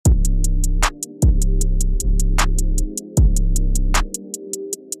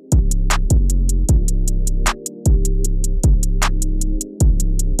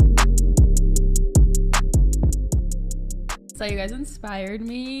So you guys inspired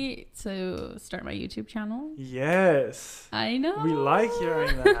me to start my YouTube channel. Yes. I know. We like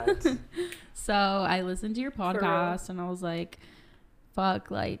hearing that. So I listened to your podcast and I was like,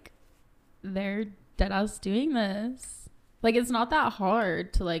 fuck, like, they're dead ass doing this. Like, it's not that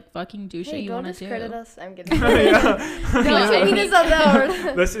hard to, like, fucking do shit you want to do. Don't discredit us. I'm kidding. Yeah. No, I mean, it's not that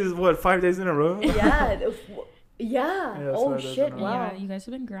hard. This is, what, 5 days in a row? Yeah. Yeah. Oh, shit. Wow. Yeah, you guys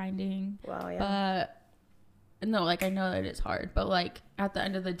have been grinding. Wow, yeah. But, no, like, I know that it's hard. But, like, at the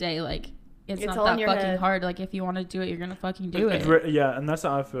end of the day, like, it's not all in that your fucking head. hard. Like, if you want to do it, you're going to fucking do it. Yeah, and that's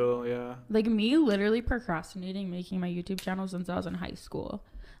how I feel, yeah. Like, me literally procrastinating making my YouTube channel since I was in high school.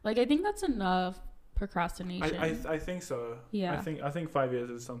 Like, I think that's enough procrastination. I think so. Yeah. I think 5 years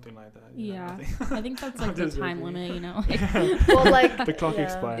is something like that. Yeah. I think that's like the time limit, you know. Like, well, like the clock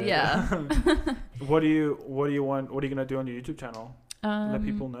expired. Yeah. What do you want? What are you gonna do on your YouTube channel? Let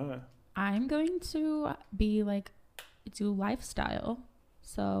people know. I'm going to be like do lifestyle.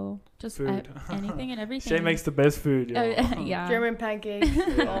 So just anything and everything. Shay makes the best food. Yeah. German pancakes.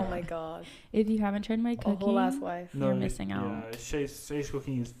 Oh my god. If you haven't tried my cooking, whole ass wife. you're missing out. Yeah, Shay's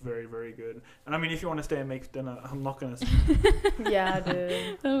cooking is very, very good. And I mean, if you want to stay and make dinner, I'm not gonna. Yeah,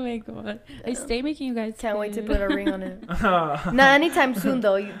 dude. Oh my god. I stay making you guys. Can't wait to put a ring on it. Not anytime soon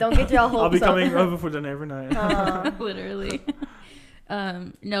though. You don't get your hopes up. I'll be coming over for dinner every night. Literally.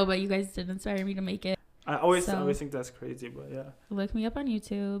 No, but you guys did inspire me to make it. I always think that's crazy, but yeah. Look me up on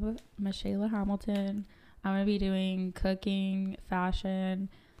YouTube, Meshayla Hamilton. I'm gonna be doing cooking, fashion,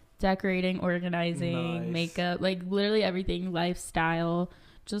 decorating, organizing, makeup, like literally everything, lifestyle,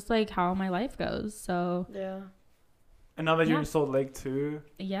 just like how my life goes. So yeah. And now that you're in Salt Lake too,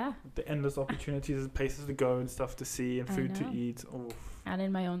 yeah, the endless opportunities and places to go and stuff to see and food to eat. Oof. And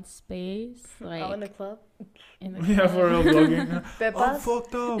in my own space, like out in the club. Yeah, for real vlogging. Pepas? I'm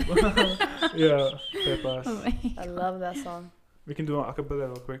fucked up. Yeah, Pepas. Oh I love that song. We can do an acapella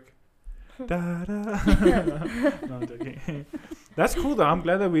real quick. Da, da. No, I'm joking. That's cool though. I'm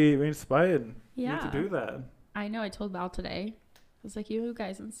glad that we inspired you to do that. I know. I told Val today. I was like, you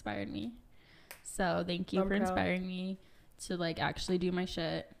guys inspired me. So thank you for inspiring me to like actually do my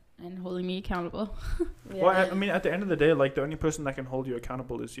shit and holding me accountable. Yeah. Well, I mean, at the end of the day, like the only person that can hold you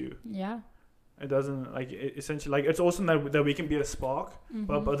accountable is you. Yeah. It doesn't like essentially like it's awesome that we can be a spark,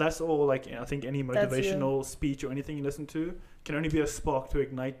 but that's all. Like I think any motivational speech or anything you listen to can only be a spark to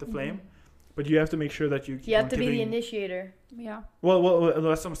ignite the flame. But you have to make sure that you have to be the initiator. Yeah. Well,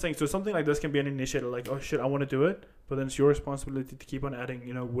 that's what I'm saying. So something like this can be an initiator. Like, oh shit, I want to do it, but then it's your responsibility to keep on adding,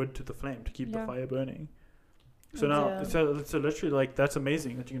 wood to the flame to keep the fire burning. So now, so literally, like that's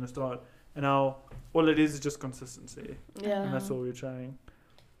amazing that you're gonna start. And now, all it is just consistency. Yeah. And that's all we're trying.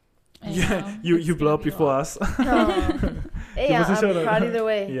 Yeah, you blow up before us. Hey, I'm proud either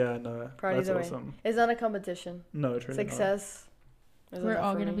way. Yeah, no, that's awesome. It's not a competition. No, it's really success. Not. We're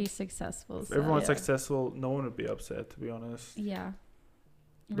all gonna be successful. If everyone's successful, no one would be upset. To be honest. Yeah.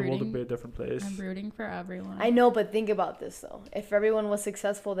 The world would be a different place. I'm rooting for everyone. I know, but think about this though. If everyone was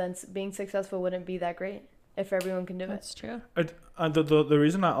successful, then being successful wouldn't be that great. If everyone can do That's true. The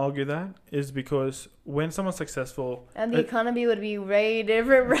reason I argue that is because when someone's successful... And the economy would be way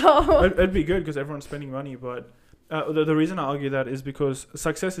different, bro. It'd be good because everyone's spending money, but the reason I argue that is because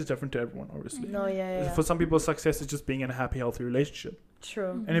success is different to everyone, obviously. No, yeah. For some people, success is just being in a happy, healthy relationship.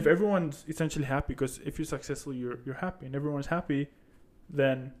 True. And if everyone's essentially happy, because if you're successful, you're happy, and everyone's happy,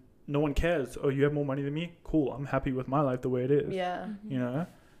 then no one cares. Oh, you have more money than me? Cool, I'm happy with my life the way it is. Yeah. You know?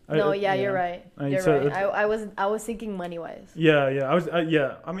 No, you're right. You're right. I was thinking money wise. Yeah.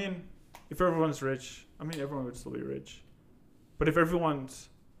 I mean, if everyone's rich, everyone would still be rich. But if everyone's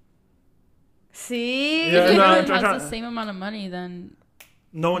if everyone has the same amount of money, then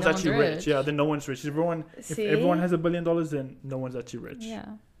no one's actually rich. Yeah, then no one's rich. If everyone has $1 billion, then no one's actually rich. Yeah.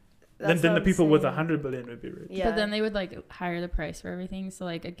 Then the people with 100 billion would be rich. Yeah. But then they would like higher the price for everything. So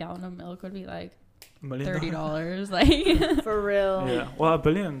like a gallon of milk would be like $30, like for real. Yeah. Well, $1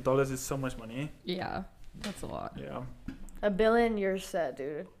 billion is so much money. Yeah, that's a lot. Yeah. $1 billion, you're set,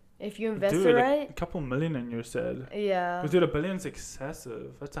 dude. If you invest it right, a couple million and you're set. Yeah. Because $1 billion's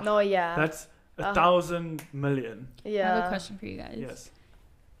excessive. That's That's 1,000 million. Yeah. I have a question for you guys. Yes.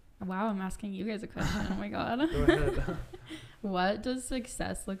 Wow, I'm asking you guys a question. Oh my god. Go ahead. What does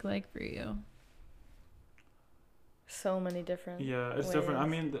success look like for you? So many different it's ways. different. I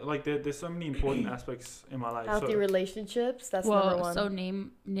mean, like there's so many important aspects in my life. Healthy relationships, that's number one. So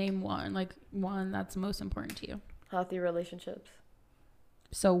name one, like one that's most important to you. Healthy relationships.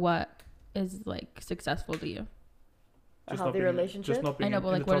 So what is like successful to you? A healthy relationship? Just not being I know,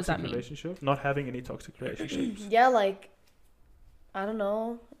 but like what does that mean? Relationship, not having any toxic relationships. Yeah, like I don't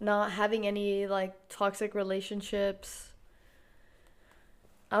know, not having any like toxic relationships.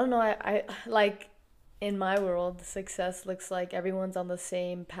 I don't know. I like in my world, success looks like everyone's on the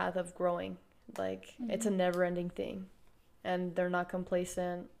same path of growing. Like it's a never-ending thing, and they're not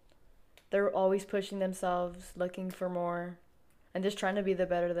complacent. They're always pushing themselves, looking for more, and just trying to be the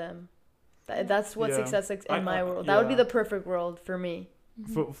better them. That's what success is in my world. That would be the perfect world for me.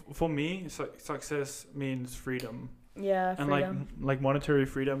 For me, success means freedom. Yeah, freedom. And like monetary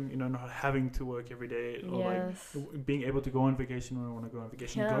freedom, you know, not having to work every day, or like being able to go on vacation when I want to go on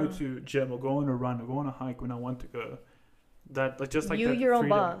vacation, go to gym, or go on a run, or go on a hike when I want to go. That like just like you, that your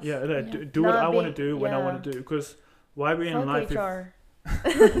freedom. own boss. Yeah, do what I want to do when I want to do. Because why be in life?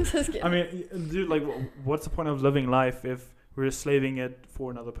 Just kidding. I mean, dude, like, what's the point of living life if we're slaving it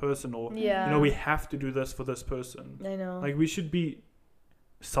for another person, or you know, we have to do this for this person? I know. Like, we should be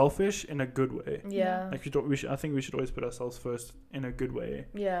selfish in a good way. Yeah. Like I think we should always put ourselves first in a good way.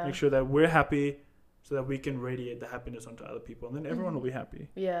 Yeah. Make sure that we're happy, so that we can radiate the happiness onto other people, and then everyone will be happy.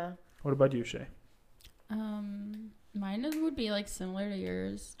 Yeah. What about you, Shay? Mine would be like similar to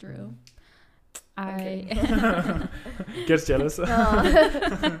yours, Drew. Gets jealous.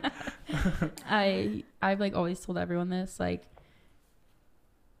 I've like always told everyone this, like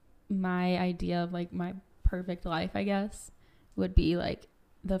my idea of like my perfect life, I guess, would be like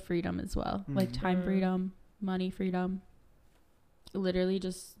the freedom as well. Like time freedom, money freedom, literally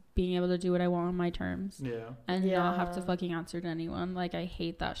just being able to do what I want on my terms. And not have to fucking answer to anyone. Like I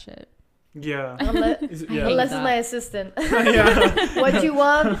hate that shit. Unless it's my assistant. What you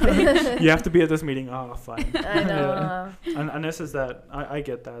want? You have to be at this meeting. Oh, fine. I know. And this is that. I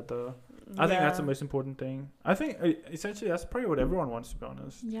get that though. I think that's the most important thing. I think essentially that's probably what everyone wants, to be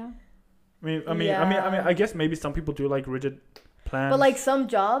honest. I guess maybe some people do like rigid plans. But like some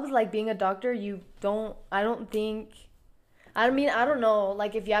jobs, like being a doctor, I don't know.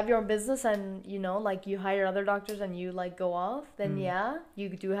 Like if you have your own business and, you know, like you hire other doctors and you like go off, then you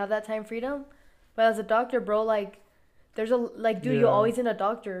do have that time freedom. But as a doctor, bro, like there's you're always in a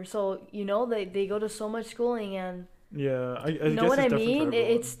doctor. So, you know, they go to so much schooling and I you know what I mean?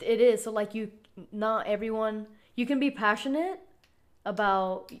 It is. So like not everyone, you can be passionate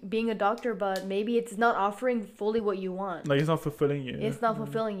about being a doctor, but maybe it's not offering fully what you want. Like it's not fulfilling you. It's not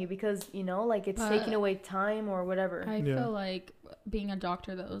fulfilling you because, you know, like it's taking away time or whatever. I feel like being a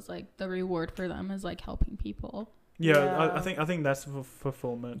doctor though is like the reward for them is like helping people. I think that's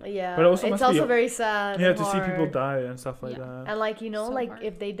fulfillment. But also it's also very sad. To see people die and stuff like that. And like, you know, so like hard.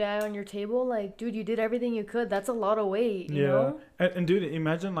 If they die on your table, like, dude, you did everything you could. That's a lot of weight. You know? And dude,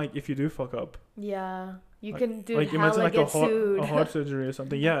 imagine like if you do fuck up. You can do like imagine like a heart surgery or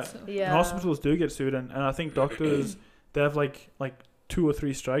something. Hospitals do get sued, and I think doctors they have like 2 or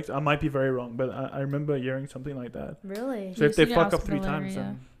 3 strikes. I might be very wrong, but I remember hearing something like that. Really? So if they fuck up 3 times,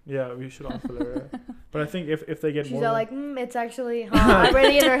 then we should ask Valeria. But I think if they get she's more, all like, it's actually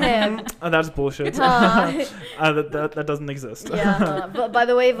already in her head. That's bullshit. That doesn't exist. But by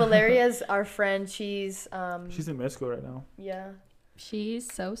the way, Valeria's our friend. She's in med school right now. She's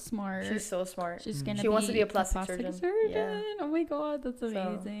so smart. She's so smart. She wants to be a plastic surgeon. Oh my god, that's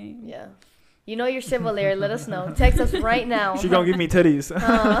amazing. So, you know your shit, Valeria. Let us know. Text us right now. She gonna give me titties.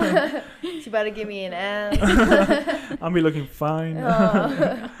 She about to give me an ass. I'll be looking fine.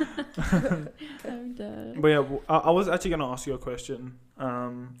 I'm dead. But yeah, I was actually gonna ask you a question.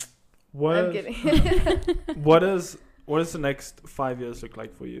 I'm kidding. What does the next 5 years look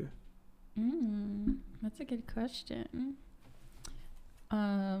like for you? That's a good question.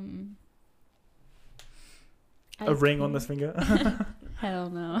 A ring on this finger? Hell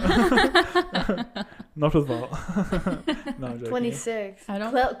no. Not with Val. No, I'm joking. 26. I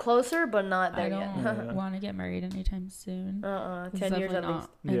don't closer, but not there yet. I don't want to get married anytime soon. 10 years at least.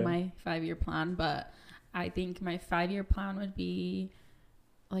 In my 5-year plan, but I think my 5-year plan would be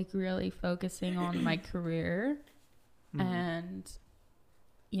like really focusing on my career, and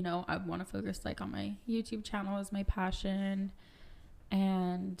you know, I want to focus like on my YouTube channel as my passion,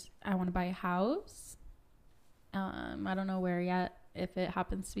 and I want to buy a house. I don't know where yet. If it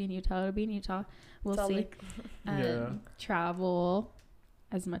happens to be in Utah, it'll be in Utah. We'll see. Travel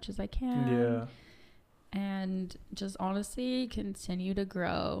as much as I can. And just honestly continue to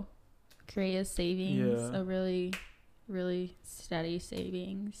grow. Create a savings, a really, really steady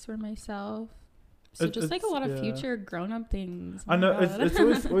savings for myself. So just like a lot of future grown-up things. I know.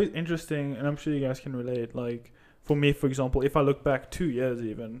 It's always interesting, and I'm sure you guys can relate. Like, for me, for example, if I look back 2 years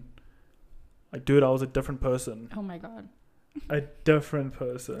even, like, dude, I was a different person. Oh my god. A different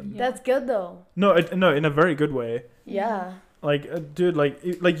person. That's good though. No, in a very good way. Yeah. Like, dude,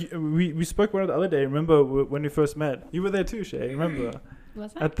 we spoke about it the other day. Remember when we first met? You were there too, Shay. Remember?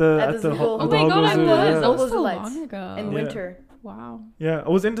 Was I? At the zoo. Oh my god, I was. That was so long ago. In winter. Wow. Yeah, it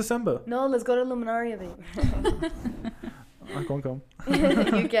was in December. No, let's go to Luminaria, babe. I can't come.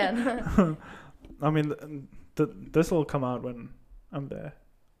 You can. I mean, this will come out when I'm there.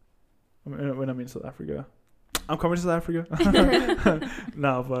 When I'm in South Africa. I'm coming to South Africa.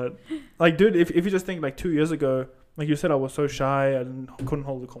 No, but like, dude, if you just think like 2 years ago, like you said, I was so shy. I couldn't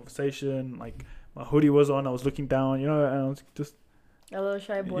hold a conversation. Like my hoodie was on, I was looking down, and I was just A little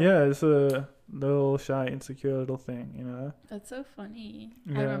shy boy. Yeah, it's a little shy, insecure little thing, That's so funny.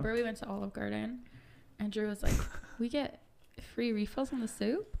 Yeah. I remember we went to Olive Garden, and Drew was like, "We get free refills on the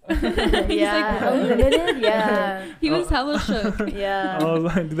soup." Yeah, like, unlimited. Yeah, he was hella shook. yeah. I was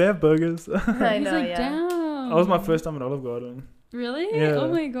like, do they have burgers? I He's know. like, Yeah. "Damn." That was my first time at Olive Garden. Really? Yeah.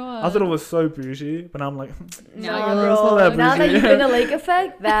 Oh my god. I thought it was so bougie, but I'm like, No, Now it's not bro. that Now that bougie. you've been to Lake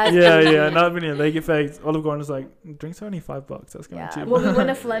Effect, that's yeah. Now I've been in Lake Effect. Olive Garden is like, drinks are only $5. That's kind Yeah. of cheap. When we went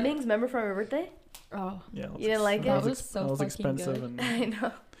to Fleming's, remember from your birthday? Oh, Yeah, You didn't like it? That was so that was fucking expensive, good. and I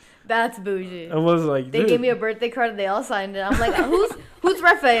know. That's bougie. it was like They dude, gave me a birthday card and they all signed it. I'm like, who's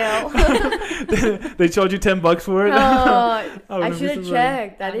Raphael? they charge you $10 for it. Oh, I wouldn't should be have surprised.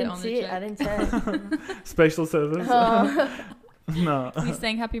 checked. I Add it didn't on the see it. check. I didn't check. Special service. Oh. No. we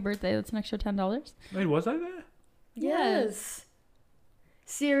sang happy birthday. That's an extra $10. Wait, was I there? Yes.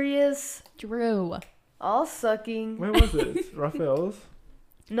 Serious. Drew. All sucking. Where was it? Raphael's?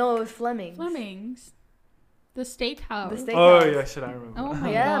 No, it was Fleming's. Fleming's. The steakhouse. The steak- Oh Steakhouse. yeah, shit, I remember. Oh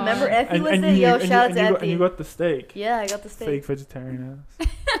my Yeah, god. remember Effie was and there? you, Yo, and shout out you, to and, you got, Effie. and you got the steak. Yeah, I got the steak. Fake vegetarian ass.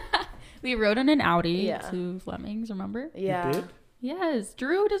 We rode in an Audi Yeah. to Fleming's, remember? Yeah. You did? Yes.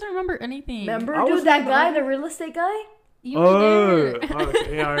 Drew doesn't remember anything. Remember, I was dude, that in guy, the- the real estate guy? You were Oh, there.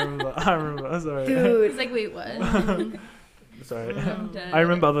 okay. Yeah, I remember. I'm sorry. He's Dude. like, wait, what? Sorry. I'm dead. I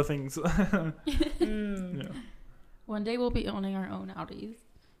remember other things. Mm. Yeah. One day we'll be owning our own Audis.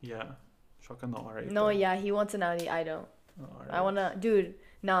 Yeah. Shotgun the R8. No, though. yeah, he wants an Audi. I don't. Oh, R8. I wanna, dude.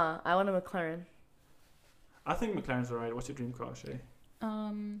 Nah, I want a McLaren. I think McLaren's alright. What's your dream car, Shay?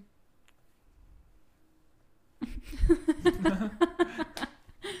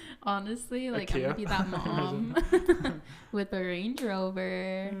 Honestly, like Kia? I'm gonna be that mom with a Range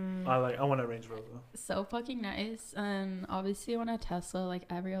Rover. Mm. I want a Range Rover. So fucking nice. And obviously I want a Tesla like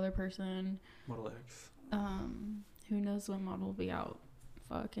every other person. Model X. Who knows when model will be out?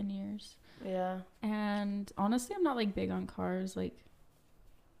 Fucking years. Yeah. And honestly, I'm not like big on cars. Like,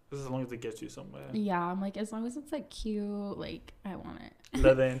 Just as long as it gets you somewhere. yeah, I'm like, as long as it's like cute, like I want it.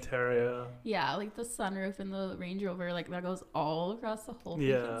 Leather interior. Yeah, like the sunroof in the Range Rover, like that goes all across the whole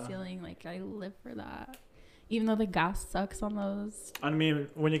Yeah. freaking ceiling. Like I live for that. Even though the gas sucks on those. I mean,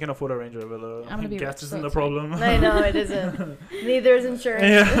 when you can afford a Range Rover, though, I'm gonna be gas rich, isn't so the it's fine. problem. I know, it isn't. Neither is insurance.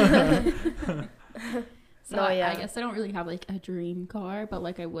 Yeah. So No, yeah. I guess I don't really have like a dream car, but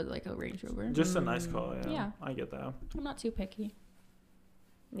like I would like a Range Rover. Just a nice car, yeah. Yeah. I get that. I'm not too picky.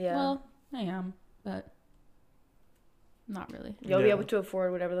 Yeah. Well, I am, but not really. You'll be Yeah. able to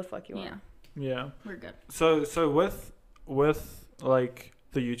afford whatever the fuck you want. Yeah, Yeah. we're good. So with like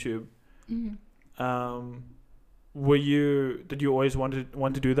the YouTube, Mm-hmm. did you always want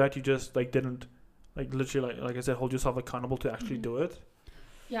to do that? You just like didn't like literally like I said, hold yourself accountable to actually Mhm. do it?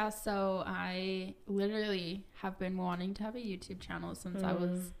 Yeah, so I literally have been wanting to have a YouTube channel since I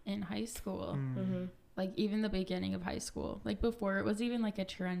was in high school. Mm-hmm. Like even the beginning of high school. Like before it was even like a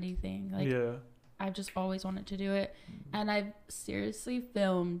trendy thing. Like Yeah. I just always wanted to do it. And I've seriously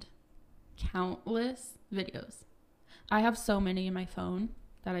filmed countless videos. I have so many in my phone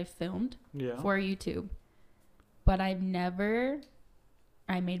that I filmed Yeah. for YouTube. But I made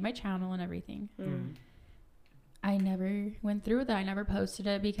my channel and everything. Mm. I never went through with that. I never posted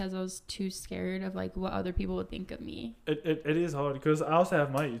it because I was too scared of like what other people would think of me. It is hard because I also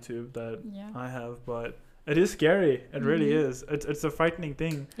have my YouTube that Yeah. I have, but it is scary. It really Mhm. is. It's a frightening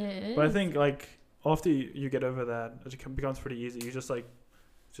thing. It is. But I think like after you get over that, it becomes pretty easy. You just like,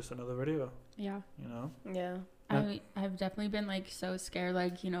 it's just another video, Yeah. you know? Yeah. I've definitely been like so scared,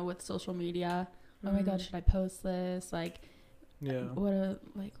 like, you know, with social media. Oh my Mhm. god, should I post this? Like, Yeah. what are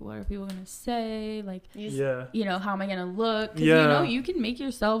people gonna say? Like, Yeah. you know, how am I gonna look? 'Cause, Yeah. you know, you can make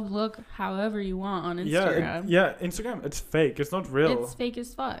yourself look however you want on Instagram. Yeah, Instagram, it's fake. It's not real. It's fake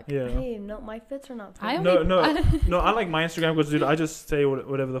as fuck. Yeah. Hey, no, my fits are not. I fake. only, No, I like my Instagram because, dude, I just say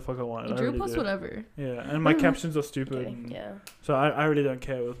whatever the fuck I want. I Drew really posts do. whatever. Yeah, and my captions are stupid. Okay, and yeah. So I really don't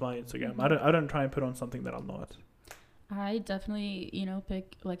care with my Instagram. Mhm. I don't try and put on something that I'm not. I definitely, you know,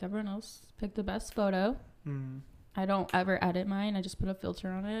 pick, like everyone else, pick the best photo. Mm. I don't ever edit mine. I just put a filter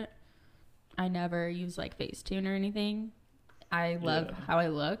on it. I never use like Facetune or anything. I love Yeah. how I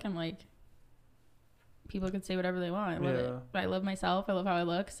look. I'm like, people can say whatever they want. I love Yeah. it. I love myself. I love how I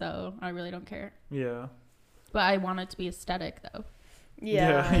look. So I really don't care. Yeah. But I want it to be aesthetic though.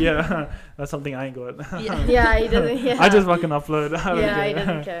 Yeah. That's something I ain't got. Yeah, he doesn't. Yeah. I just fucking upload. He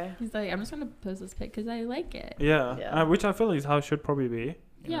doesn't care. He's like, I'm just gonna post this pic because I like it. Yeah. Which I feel is how it should probably be.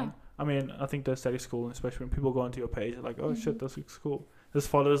 Yeah. Know? I mean, I think the aesthetic's cool, and especially when people go onto your page, like, oh shit, this looks cool. This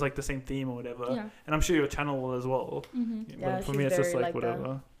follows like the same theme or whatever. Yeah. And I'm sure your channel will as well. Yeah, for me, it's just like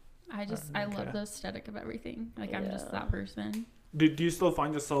whatever. I love the aesthetic of everything. Like I'm just that person. Do you still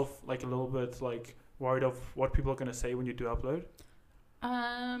find yourself like a little bit like worried of what people are gonna say when you do upload?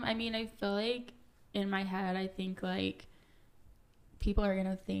 I mean, I feel like in my head, I think like people are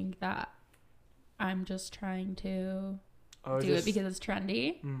gonna think that I'm just trying to do it because it's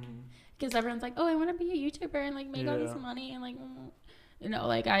trendy. Because everyone's like, oh, I want to be a YouTuber and like make all this money and like, you know,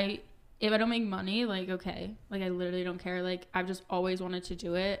 like if I don't make money, like okay, like I literally don't care. Like I've just always wanted to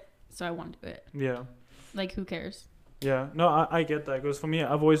do it, so I want to do it. Yeah. Like who cares? Yeah, no, I get that because for me,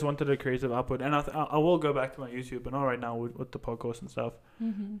 I've always wanted a creative output, and I will go back to my YouTube, but not right now with the podcast and stuff.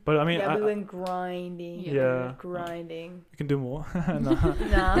 But I mean, we've been grinding. Yeah, grinding. You can do more.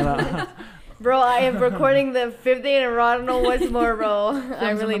 Nah. Bro, I am recording the 5th day in a row. I don't know what's more, bro.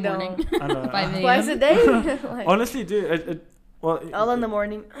 I really don't. I know. Twice a day. Like, honestly, dude, all in the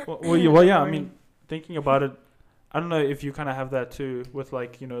morning. Well, yeah. I mean, thinking about it. I don't know if you kind of have that too with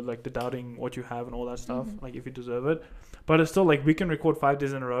like, you know, like the doubting what you have and all that stuff, like if you deserve it. But it's still like we can record 5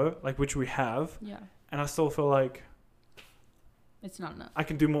 days in a row, like which we have. Yeah. And I still feel like it's not enough. I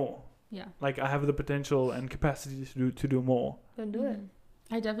can do more. Yeah. Like I have the potential and capacity to do more. Then do it.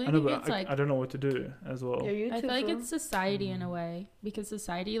 I definitely think it's I don't know what to do as well. I feel like it's society in a way because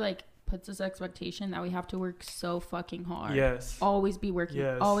society like puts this expectation that we have to work so fucking hard. Yes. Always be working.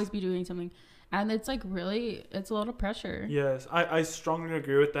 Yes. Always be doing something. And it's like really, it's a lot of pressure. Yes, I strongly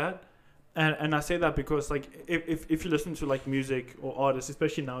agree with that. And I say that because like if you listen to like music or artists,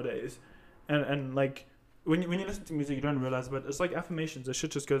 especially nowadays, and like when you listen to music, you don't realize, but it's like affirmations. The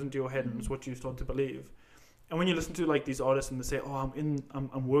shit just goes into your head and it's what you start to believe. And when you listen to like these artists and they say, oh,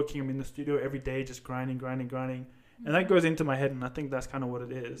 I'm working, I'm in the studio every day, just grinding. And that goes into my head and I think that's kind of what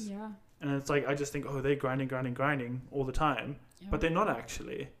it is. Yeah. And it's like, I just think, oh, they're grinding all the time, but they're not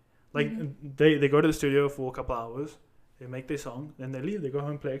actually. Like they go to the studio for a couple hours, they make their song, then they leave. They go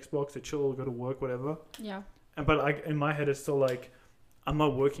home, play Xbox, they chill, go to work, whatever. Yeah. But in my head, it's still like I'm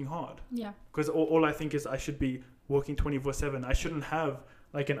not working hard. Yeah. Because all I think is I should be working 24/7. I shouldn't have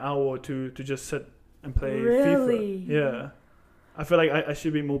like an hour or two to just sit and play FIFA. Yeah. I feel like I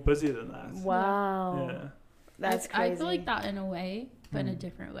should be more busy than that. Wow. Yeah. That's crazy. I feel like that in a way, but in a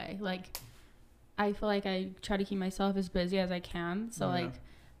different way. Like I feel like I try to keep myself as busy as I can. So like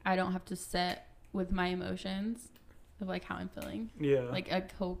I don't have to sit with my emotions of like how I'm feeling. Yeah. Like a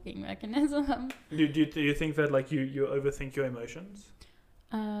coping mechanism. Do you think that like you overthink your emotions?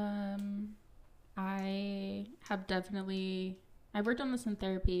 I have definitely I've worked on this in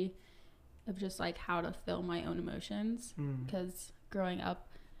therapy of just like how to feel my own emotions because growing up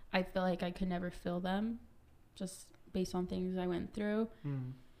I feel like I could never feel them just based on things I went through.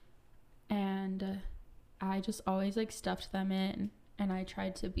 And I just always like stuffed them in. And I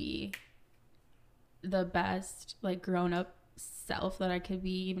tried to be the best, like, grown-up self that I could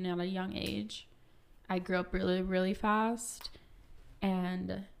be, even at a young age. I grew up really, really fast.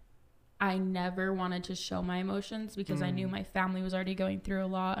 And I never wanted to show my emotions because I knew my family was already going through a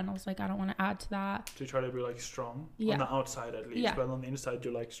lot. And I was like, I don't want to add to that. So you try to be, like, strong on the outside, at least. But on the inside,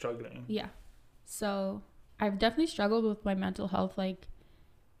 you're, like, struggling. Yeah. So I've definitely struggled with my mental health, like,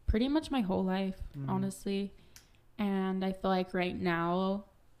 pretty much my whole life, honestly. And I feel like right now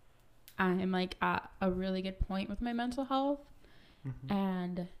I'm like at a really good point with my mental health.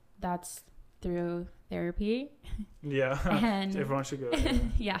 And that's through therapy. Yeah. And everyone should go.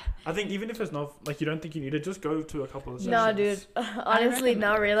 Yeah. I think even if it's not like you don't think you need it, just go to a couple of sessions. No, dude. Honestly,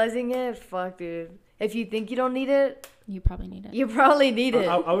 now realizing it, fuck, dude. If you think you don't need it, you probably need it. You probably need it.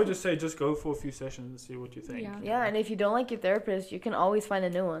 I would just say just go for a few sessions and see what you think. Yeah, and if you don't like your therapist, you can always find a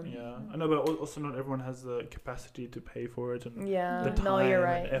new one. Yeah, I know, but also not everyone has the capacity to pay for it and the time you're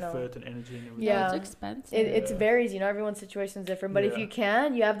right. and effort and energy and everything. Yeah, it's expensive. It varies, you know, everyone's situation is different. But if you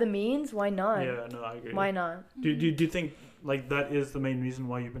have the means, why not? Yeah, no, I agree. Why not? Do you think like that is the main reason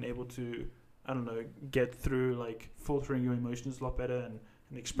why you've been able to, I don't know, get through like filtering your emotions a lot better and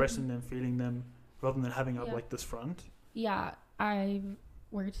expressing them, feeling them, rather than having up like this front? Yeah, I've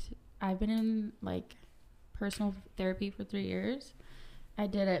been in like personal therapy for 3 years. I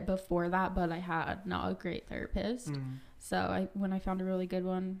did it before that, but I had not a great therapist. So when I found a really good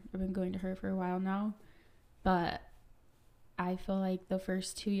one, I've been going to her for a while now. But I feel like the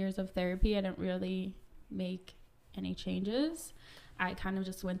first 2 years of therapy, I didn't really make any changes. I kind of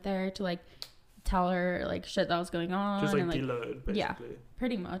just went there to like tell her like shit that was going on. Just like, and, deload, basically. Yeah,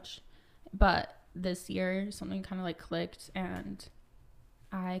 pretty much. But this year something kind of like clicked, and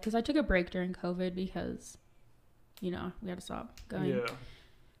because I took a break during COVID because, you know, we had to stop going. Yeah.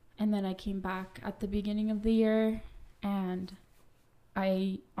 And then I came back at the beginning of the year, and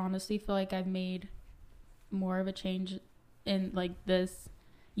I honestly feel like I've made more of a change in like this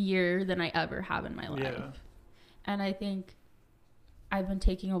year than I ever have in my life. Yeah. And I think I've been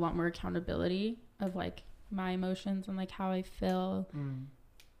taking a lot more accountability of like my emotions and like how I feel. And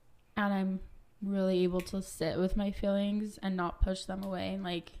I'm really able to sit with my feelings and not push them away and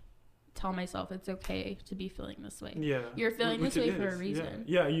like tell myself it's okay to be feeling this way. Yeah. You're feeling this way for a reason.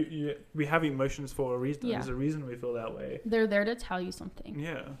 Yeah, we have emotions for a reason. Yeah. There's a reason we feel that way. They're there to tell you something.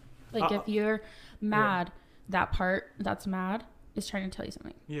 Yeah. Like if you're mad, that part that's mad is trying to tell you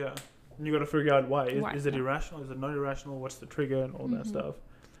something. Yeah. And you got to figure out why. Is it Yeah. irrational? Is it not irrational? What's the trigger and all that stuff?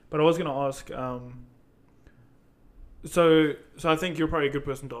 But I was going to ask, so I think you're probably a good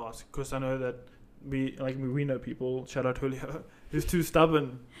person to ask, because I know that we know people, shout out Julio, who's too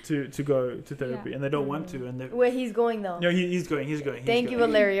stubborn to go to therapy, and they don't want to. And where he's going though. No, he's going. Thank you,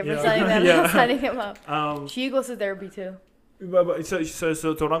 Valeria, for signing him up. She goes to therapy too. But so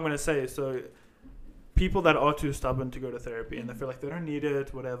what I'm going to say is, so people that are too stubborn to go to therapy and they feel like they don't need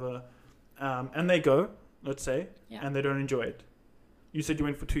it, whatever, and they go, let's say, and they don't enjoy it. You said you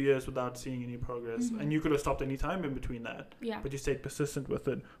went for 2 years without seeing any progress, and you could have stopped any time in between that. Yeah. But you stayed persistent with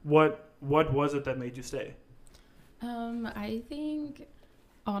it. What was it that made you stay? I think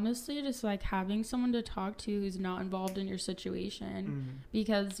honestly just like having someone to talk to who's not involved in your situation,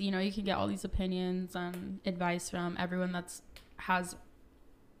 because you know you can get all these opinions and advice from everyone that's has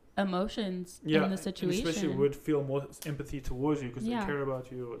emotions in the situation, and especially would feel more empathy towards you because they care about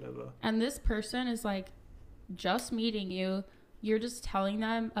you or whatever. And this person is like just meeting you. You're just telling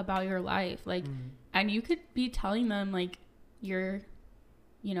them about your life, like, and you could be telling them like you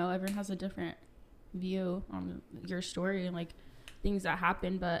know, everyone has a different view on your story and like things that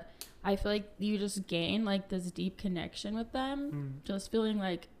happen, but I feel like you just gain like this deep connection with them, just feeling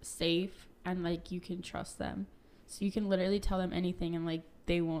like safe and like you can trust them, so you can literally tell them anything and like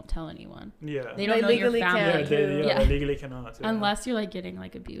they won't tell anyone. Yeah, they don't know your family. They legally cannot. Yeah. Unless you're like getting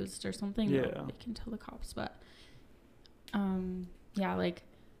like abused or something. Yeah, they can tell the cops, but. Yeah, like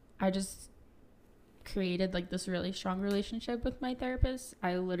I just created like this really strong relationship with my therapist.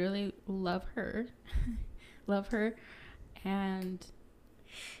 I literally love her. And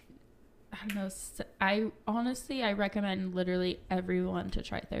I don't know, I recommend literally everyone to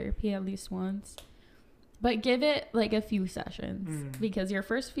try therapy at least once, but give it like a few sessions, because your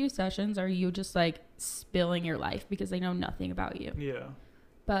first few sessions are you just like spilling your life because they know nothing about you. Yeah.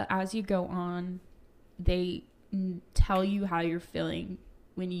 But as you go on, they tell you how you're feeling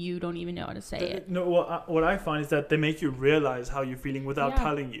when you don't even know how to say it. No, what I find is that they make you realize how you're feeling without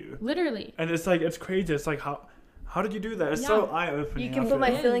telling you. Literally. And it's like, it's crazy. It's like, how did you do that? It's so eye-opening. You can put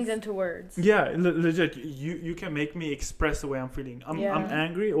my feelings into words. Yeah, legit. You can make me express the way I'm feeling. I'm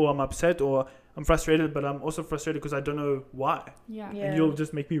angry, or I'm upset, or I'm frustrated, but I'm also frustrated because I don't know why. Yeah. And you'll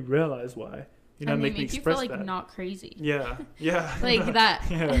just make me realize why. You know, make me express that. You feel like not crazy. Yeah. Like that.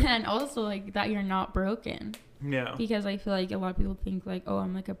 Yeah. And also like that you're not broken. Yeah. Because I feel like a lot of people think like, oh,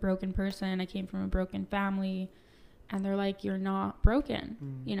 I'm like a broken person. I came from a broken family. And they're like, you're not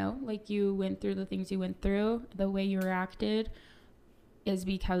broken. You know, like you went through the things you went through. The way you reacted is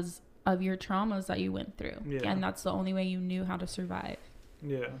because of your traumas that you went through. Yeah. And that's the only way you knew how to survive.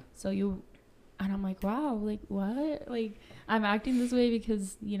 Yeah. And I'm like, wow, like what? Like I'm acting this way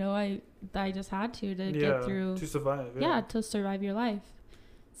because, you know, I just had to get through. To survive. Yeah, to survive your life.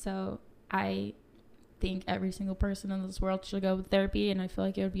 So I think every single person in this world should go with therapy, and I feel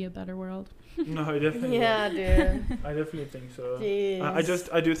like it would be a better world. No, definitely. Yeah, dude. I definitely think so.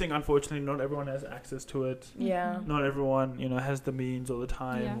 I do think, unfortunately, not everyone has access to it. Yeah. Not everyone, you know, has the means all the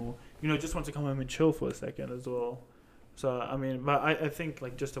time, or you know, just wants to come home and chill for a second as well. So I mean, but I think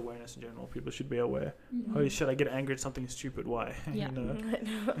like just awareness in general, people should be aware. Holy shit, I get angry at something stupid. Why? Yeah. You know.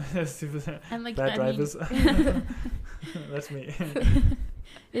 And like bad drivers. That's me.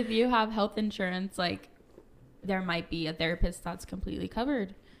 If you have health insurance, like there might be a therapist that's completely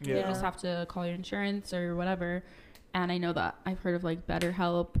covered. Yeah. You just have to call your insurance or whatever. And I know that I've heard of like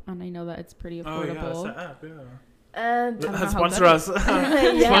BetterHelp, and I know that it's pretty affordable. Oh yeah, it's an app, yeah. And sponsor us.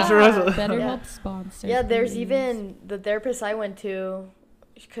 Sponsor us. BetterHelp sponsor. Yeah, there's even the therapist I went to,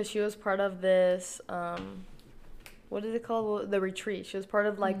 because she was part of this. What is it called? The retreat. She was part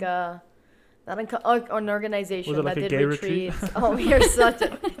of like an organization that did retreats. Oh, you're such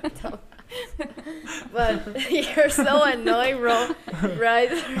a dumb. But you're so annoying, bro.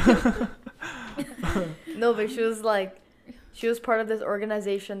 Right? No, but she was part of this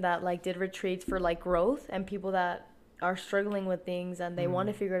organization that like did retreats for like growth and people that are struggling with things and they want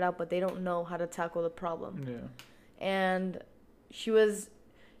to figure it out, but they don't know how to tackle the problem. Yeah. And she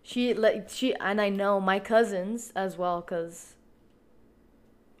and I know my cousins as well, because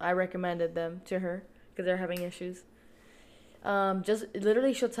I recommended them to her because they're having issues. Just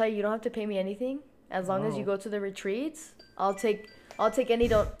literally, she'll tell you don't have to pay me anything as long as you go to the retreats. I'll take any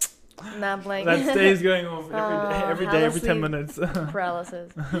Nah, I'm playing. That stays going off every day, every 10 minutes.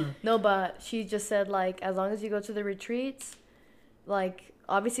 Paralysis. No, but she just said, like, as long as you go to the retreats, like,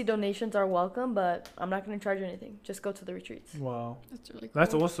 obviously donations are welcome, but I'm not going to charge you anything. Just go to the retreats. Wow. That's really cool.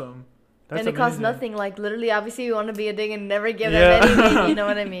 That's awesome. That's and it amazing. costs nothing. Like, literally, obviously, you want to be a dick and never give them anything. You know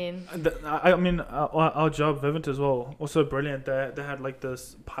what I mean? I mean, our job, Vivint as well, also brilliant. They had, like,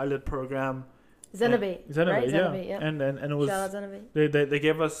 this pilot program. Zenovate, right? Zenovate, yeah. And it was, shout out Zenovate. They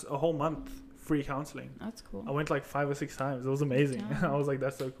gave us a whole month free counseling. That's cool. I went like 5 or 6 times. It was amazing. Yeah. I was like,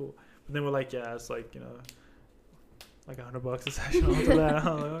 that's so cool. But then we're like, yeah, it's like, you know, like $100 a session after that.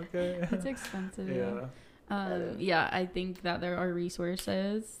 I'm like, okay. It's expensive. Yeah. Yeah, I think that there are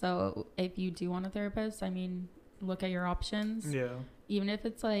resources. So if you do want a therapist, I mean, look at your options. Yeah. Even if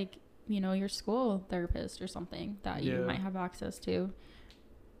it's like, you know, your school therapist or something that you might have access to,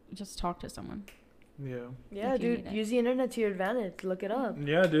 just talk to someone. Yeah, dude, use the internet to your advantage. Look it up.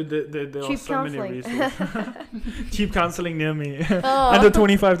 Yeah, dude, there Cheap are so counseling. many resources. Cheap counseling near me. Under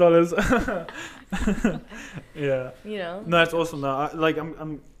 $25. Yeah. You know. No, that's awesome. No,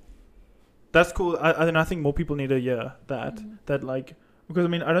 I'm. That's cool. I think more people need to hear that. Mm-hmm. That like, because I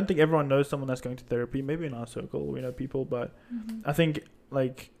mean, I don't think everyone knows someone that's going to therapy. Maybe in our circle we know people, but I think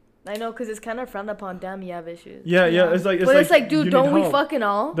like. I know, because it's kind of frowned upon. Damn, you have issues. Yeah. It's like, dude, don't we fucking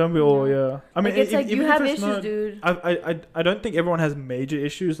all? Don't we all? Yeah. I mean, like, it's like you have issues, dude. I don't think everyone has major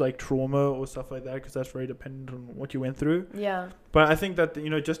issues like trauma or stuff like that, because that's very dependent on what you went through. Yeah. But I think that, you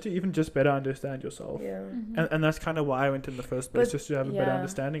know, just to even just better understand yourself. Yeah. And that's kind of why I went in the first place, just to have a better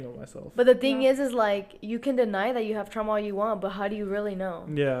understanding of myself. But the thing is like, you can deny that you have trauma all you want, but how do you really know?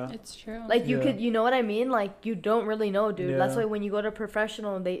 Yeah. It's true. Like, you could, you know what I mean? Like, you don't really know, dude. Yeah. That's why when you go to a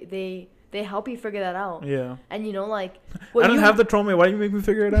professional, they help you figure that out. Yeah. And you know, like, I don't have the trauma. Why do you make me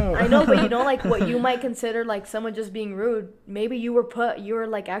figure it out? I know, but you know, like, what you might consider like someone just being rude. Maybe you were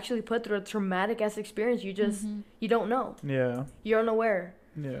like actually put through a traumatic ass experience. You just you don't know. Yeah. You're unaware.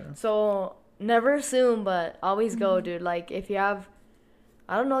 Yeah. So never assume, but always go, dude. Like, if you have,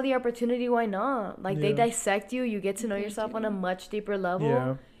 I don't know, the opportunity, why not? Like, they dissect you. You get to know yourself on a much deeper level.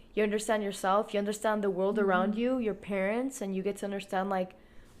 Yeah. You understand yourself. You understand the world around you, your parents, and you get to understand like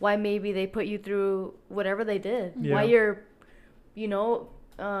why maybe they put you through whatever they did. Yeah. Why you're, you know,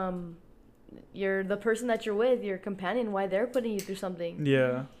 you're the person that you're with, your companion, why they're putting you through something.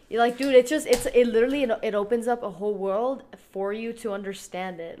 Yeah. You're like, dude, it literally, it opens up a whole world for you to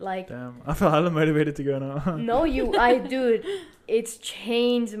understand it. Like, damn, I feel hella motivated to go now. No, dude, it's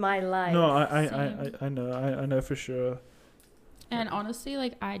changed my life. No, I know for sure. And honestly,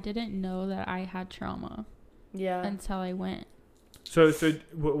 like, I didn't know that I had trauma. Yeah. Until I went. So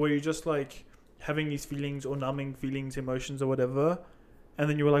were you just like having these feelings or numbing feelings, emotions or whatever, and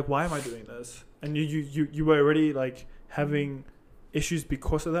then you were like, why am I doing this? And you were already like having issues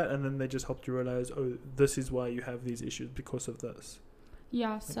because of that, and then they just helped you realize, oh, this is why you have these issues, because of this.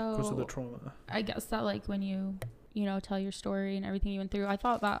 Yeah, so because of the trauma. I guess that like when you know, tell your story and everything you went through, I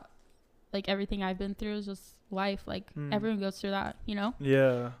thought that like everything I've been through is just life. Like everyone goes through that, you know?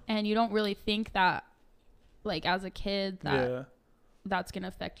 Yeah. And you don't really think that like as a kid that that's going to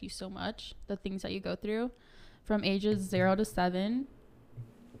affect you so much, the things that you go through. From ages 0 to 7,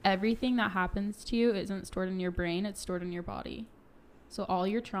 everything that happens to you isn't stored in your brain, it's stored in your body. So all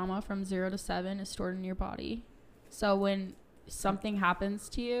your trauma from 0 to 7 is stored in your body. So when something happens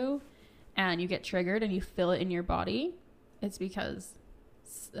to you and you get triggered and you feel it in your body, it's because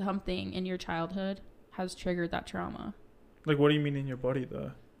something in your childhood has triggered that trauma. Like, what do you mean in your body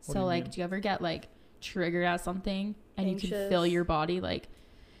though? So like, do you ever get like triggered at something and anxious? You can feel your body like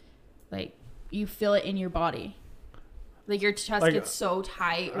you feel it in your body, like your chest like, gets so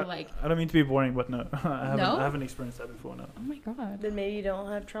tight, or like, I don't mean to be boring, but no, I haven't experienced that before. No. Oh my god. Then maybe you don't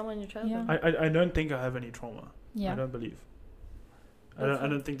have trauma in your childhood. Yeah. I don't think I have any trauma. Yeah. I don't believe. I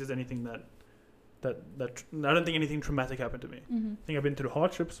don't think there's anything that I don't think anything traumatic happened to me. I think I've been through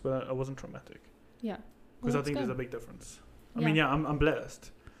hardships, but I wasn't traumatic. Yeah. Because I think there's a big difference. I mean, I'm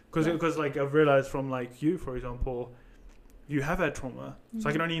blessed. Because like I've realized from like you, for example, you have had trauma. So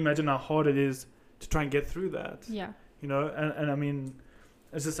I can only imagine how hard it is to try and get through that. Yeah. You know, and I mean,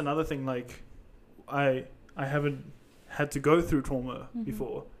 it's just another thing, like I haven't had to go through trauma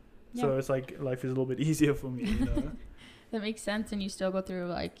before. So it's like life is a little bit easier for me, you know. That makes sense, and you still go through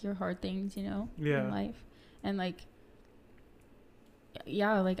like your hard things, you know, in life, and like,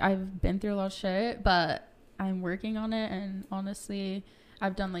 like I've been through a lot of shit, but I'm working on it, and honestly,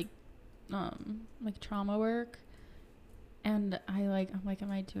 I've done like trauma work, and I'm like,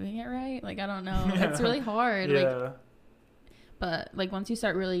 am I doing it right? Like, I don't know. It's really hard. Like, but like once you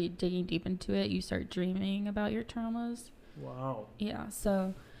start really digging deep into it, you start dreaming about your traumas. Wow. Yeah,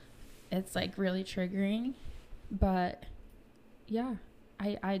 so it's like really triggering, but yeah,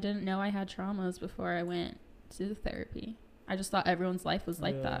 I didn't know I had traumas before I went to the therapy. I just thought everyone's life was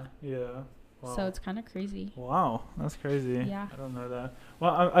like that. Yeah. Wow. So it's kind of crazy. Wow, that's crazy. Yeah. I don't know that.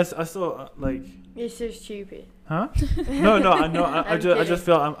 Well, I still like. You're so stupid. Huh? No, I know. I just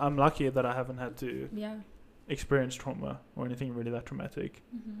feel I'm lucky that I haven't had to experience trauma or anything really that traumatic.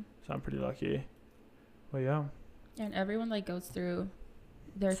 Mm-hmm. So I'm pretty lucky. Well, yeah. And everyone like goes through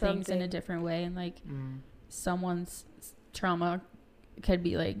their things in a different way, and like someone's trauma could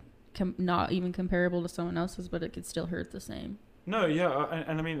be like not even comparable to someone else's, but it could still hurt the same. No, yeah,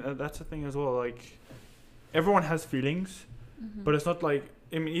 and I mean that's the thing as well. Like, everyone has feelings, but it's not like,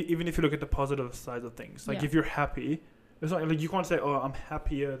 I mean, even if you look at the positive side of things, like if you're happy, it's not like you can't say, oh, I'm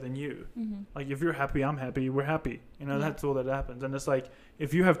happier than you. Like, if you're happy, I'm happy, we're happy. You know, that's all that happens. And it's like,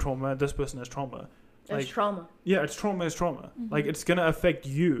 if you have trauma, this person has trauma. Like, it's trauma. Yeah, it's trauma. Like, it's gonna affect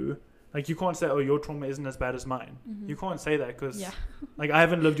you. Like, you can't say, oh, your trauma isn't as bad as mine. You can't say that because, like, I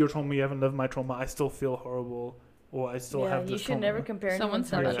haven't lived your trauma, you haven't lived my trauma. I still feel horrible, or I still have this trauma. You should never compare. Someone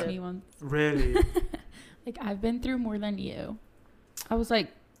said that to me once. Really? Like, I've been through more than you. I was like,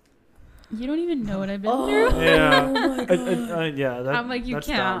 you don't even know what I've been through. Yeah. Oh my God. I'm like, you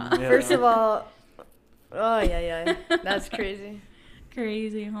can't. Yeah. First of all, that's crazy.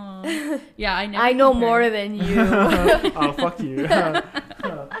 Crazy, huh? Yeah, I know more than you. Oh, fuck you.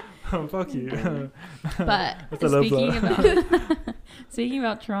 Oh, fuck you. But speaking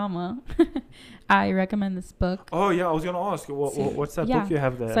about trauma, I recommend this book. Oh, yeah, I was going to ask. What's that book you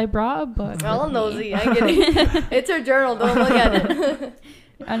have there? So I brought a book. All nosy. I get it. It's her journal. Don't look at it.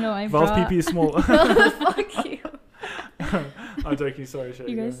 I know. I Val's brought... PP is small. Fuck you. I'm joking. Sorry, Shay.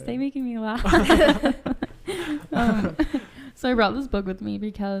 You guys stay making me laugh. So I brought this book with me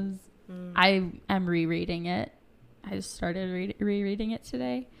because I am rereading it. I just started rereading it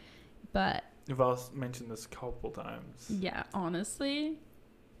today. But Val's mentioned this a couple times. Yeah, honestly,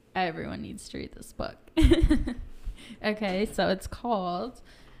 everyone needs to read this book. Okay, so it's called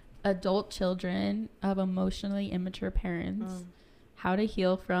Adult Children of Emotionally Immature Parents. How to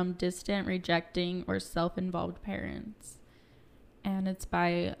Heal from Distant, Rejecting, or Self-Involved Parents. And it's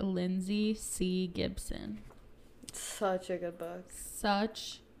by Lindsay C. Gibson. Such a good book.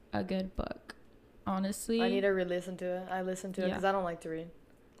 Such a good book. Honestly. I need to re-listen to it. I listen to it because I don't like to read.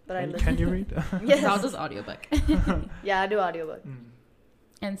 But Can you read? Yes. I'll just audiobook. Yeah, I do audiobook.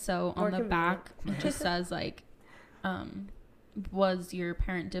 And so on the back, it just says like, was your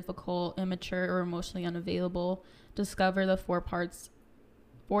parent difficult, immature, or emotionally unavailable? Discover the four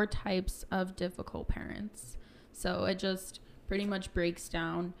types of difficult parents. So it just pretty much breaks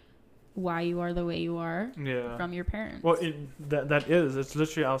down why you are the way you are from your parents. Well, it's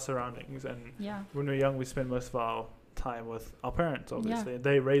literally our surroundings, and when we're young, we spend most of our time with our parents. Obviously,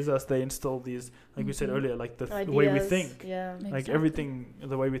 they raise us, they instill these, like we said earlier, like the way we think. Like everything,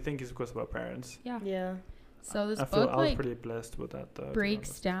 the way we think is because of our parents. So this I book, I was pretty blessed with that, though,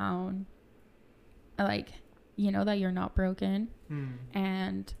 breaks down, like, you know, that you're not broken,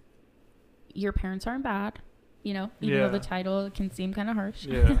 and your parents aren't bad, you know, even though the title can seem kind of harsh.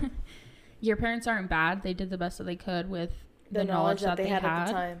 Your parents aren't bad. They did the best that they could with the knowledge that they had at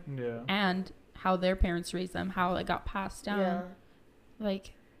the time. And how their parents raised them, how it got passed down,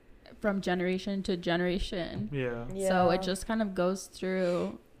 like, from generation to generation. So it just kind of goes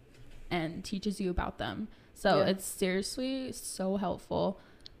through and teaches you about them. So it's seriously so helpful.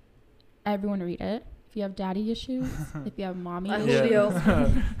 Everyone read it. If you have daddy issues, if you have mommy issues.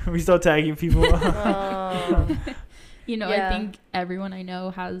 We start tagging people. You know, I think everyone I know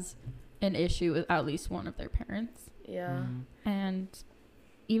has an issue with at least one of their parents. And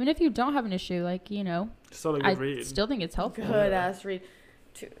even if you don't have an issue, like, you know, I still think it's helpful. Good ass read.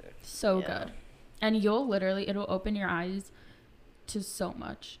 So good. And it'll open your eyes to so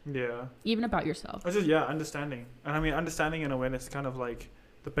much. Even about yourself. It's just, understanding. And I mean, understanding and awareness is kind of like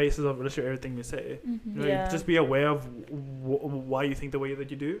the basis of literally everything you say. You know, just be aware of why you think the way that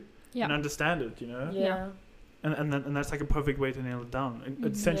you do and understand it, you know? And that's like a perfect way to nail it down.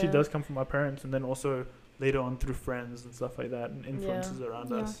 It essentially does come from our parents, and then also later on through friends and stuff like that, and influences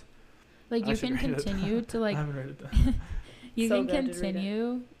around us. Like, you can continue to, like, I haven't read it. You can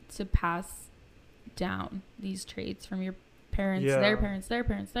continue to pass down these traits from your parents, their parents, their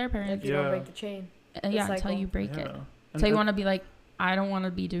parents, their parents. If you don't break the chain. Until you break it. So you want to be like, I don't want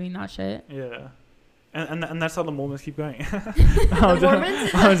to be doing that shit. Yeah. And that's how the Mormons keep going.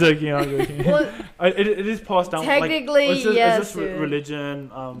 Mormons? I'm joking. Well, it is passed down. Technically, like, yes. It's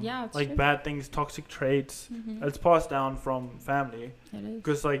just like true. bad things, toxic traits. Mm-hmm. It's passed down from family. It is.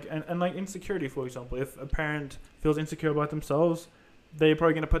 Because like and like insecurity, for example, if a parent feels insecure about themselves, they're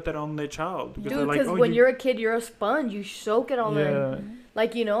probably gonna put that on their child. Dude, because when you're a kid, you're a sponge. You soak it all in.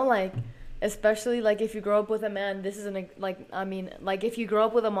 Like, you know, like. Especially, like, if you grow up with a man, this is if you grow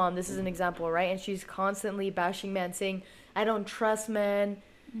up with a mom, this is an example, right? And she's constantly bashing men, saying, I don't trust men,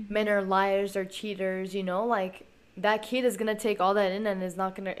 men are liars, they're cheaters, you know? Like, that kid is going to take all that in and it's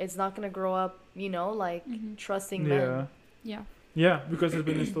not gonna grow up, you know, like, trusting men. Yeah, because it's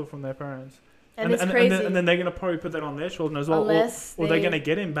been instilled from their parents. And it's crazy. And then they're going to probably put that on their children as well. Or they're going to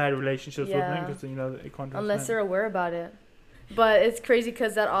get in bad relationships with men because, you know, they can't trust unless they're aware about it. But it's crazy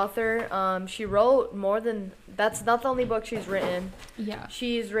because that author, she wrote more than... That's not the only book she's written. Yeah.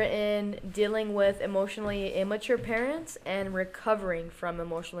 She's written dealing with emotionally immature parents and recovering from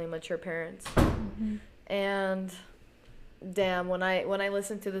emotionally immature parents. Mm-hmm. And damn, when I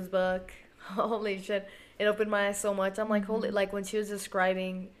listened to this book, holy shit, it opened my eyes so much. I'm like, holy... Like, when she was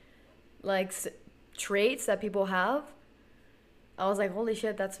describing, like, traits that people have... I was like, holy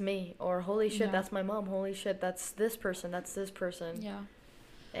shit, that's me. Or holy shit, that's my mom. Holy shit, that's this person. That's this person. Yeah.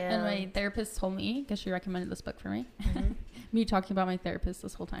 And my therapist told me, because she recommended this book for me. Me talking about my therapist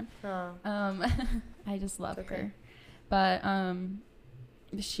this whole time. I just love her. But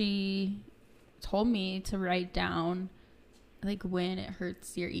she told me to write down, like, when it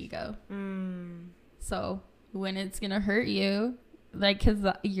hurts your ego. So when it's going to hurt you, like, because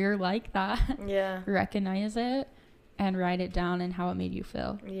you're like that. Yeah. Recognize it. And write it down and how it made you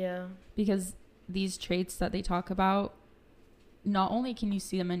feel. Yeah. Because these traits that they talk about, not only can you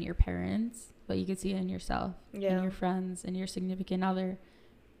see them in your parents, but you can see it in yourself, in your friends, in your significant other,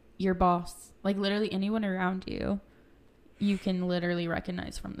 your boss. Like, literally anyone around you, you can literally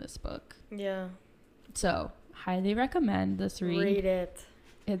recognize from this book. Yeah. So, highly recommend this read. Read it.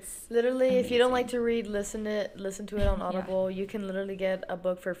 It's literally amazing. If you don't like to read, listen to it on Audible. You can literally get a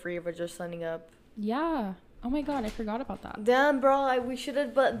book for free for just signing up. Yeah. Oh my god, I forgot about that. Damn, bro, we should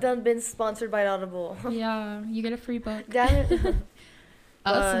have been sponsored by Audible. Yeah, you get a free book. Damn it.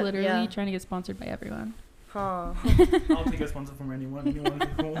 Us literally trying to get sponsored by everyone. I'll take a sponsor from anyone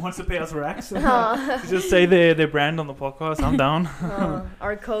who wants to pay us racks. Just say their brand on the podcast. I'm down.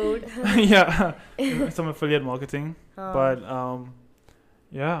 Our code. Yeah, some affiliate marketing. But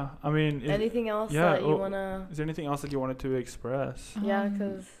yeah, I mean, anything else that you wanna? Is there anything else that you wanted to express? Yeah,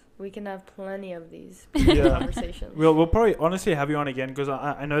 because we can have plenty of these conversations. We'll probably honestly have you on again because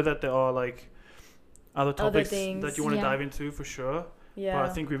I know that there are like other topics that you want to dive into for sure. Yeah. But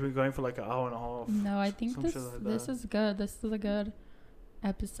I think we've been going for like an hour and a half. No, I think this is good. This is a good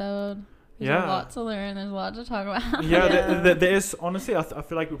episode. There's a lot to learn. There's a lot to talk about. Yeah, there is. Honestly, I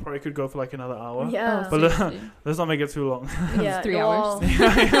feel like we probably could go for like another hour. Yeah. But let's not make it too long. Yeah. It's 3 hours.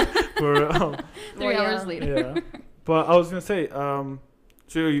 3 hours later. Yeah. But I was going to say,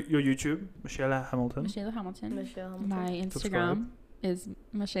 so your YouTube, Meshayla Hamilton. Meshayla Hamilton. My Instagram is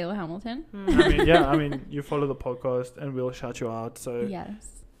Meshayla Hamilton. I mean, you follow the podcast and we'll shout you out. So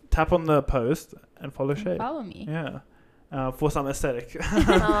yes. Tap on the post and follow Shay. Follow me. Yeah. For some aesthetic.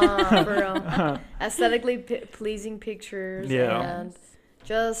 For real. Aesthetically pleasing pictures. Yeah. And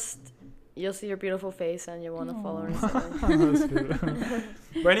just, you'll see your beautiful face and you want to follow her. That's good.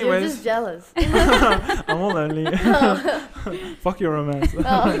 But anyways. You're just jealous. I'm all lonely. Fuck your romance.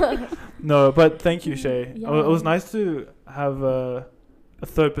 No, but thank you, Shay. Yeah. It was nice to have a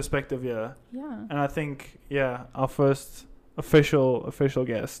third perspective here. Yeah. And I think, our first official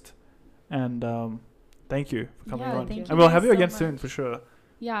guest. And thank you for coming on. And we'll have you again soon for sure.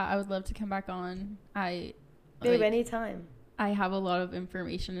 Yeah, I would love to come back on. Babe, anytime. I have a lot of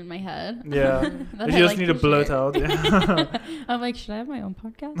information in my head. Yeah. You just need to blurt out. Yeah. I'm like, should I have my own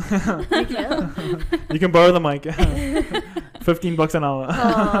podcast? You can. You can borrow the mic. $15 an hour.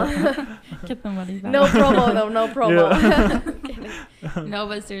 Get the money back. No promo though, no promo. Yeah. No,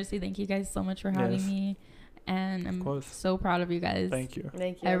 but seriously, thank you guys so much for having me. And I'm so proud of you guys. Thank you.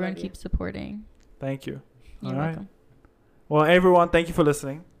 Thank you. Everyone keeps supporting. Thank you. You're welcome. Well, everyone, thank you for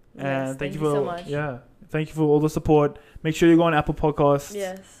listening. Yes, and thank you so much. Yeah. Thank you for all the support. Make sure you go on Apple Podcasts.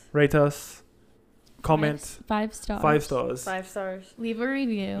 Yes. Rate us. Comment. 5 stars. 5 stars. 5 stars. Leave a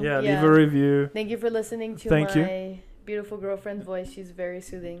review. Yeah, leave a review. Thank you for listening to my beautiful girlfriend's voice. She's very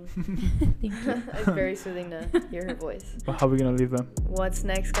soothing. Thank you. It's very soothing to hear her voice. How are we gonna leave them? What's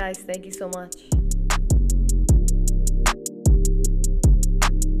next, guys? Thank you so much.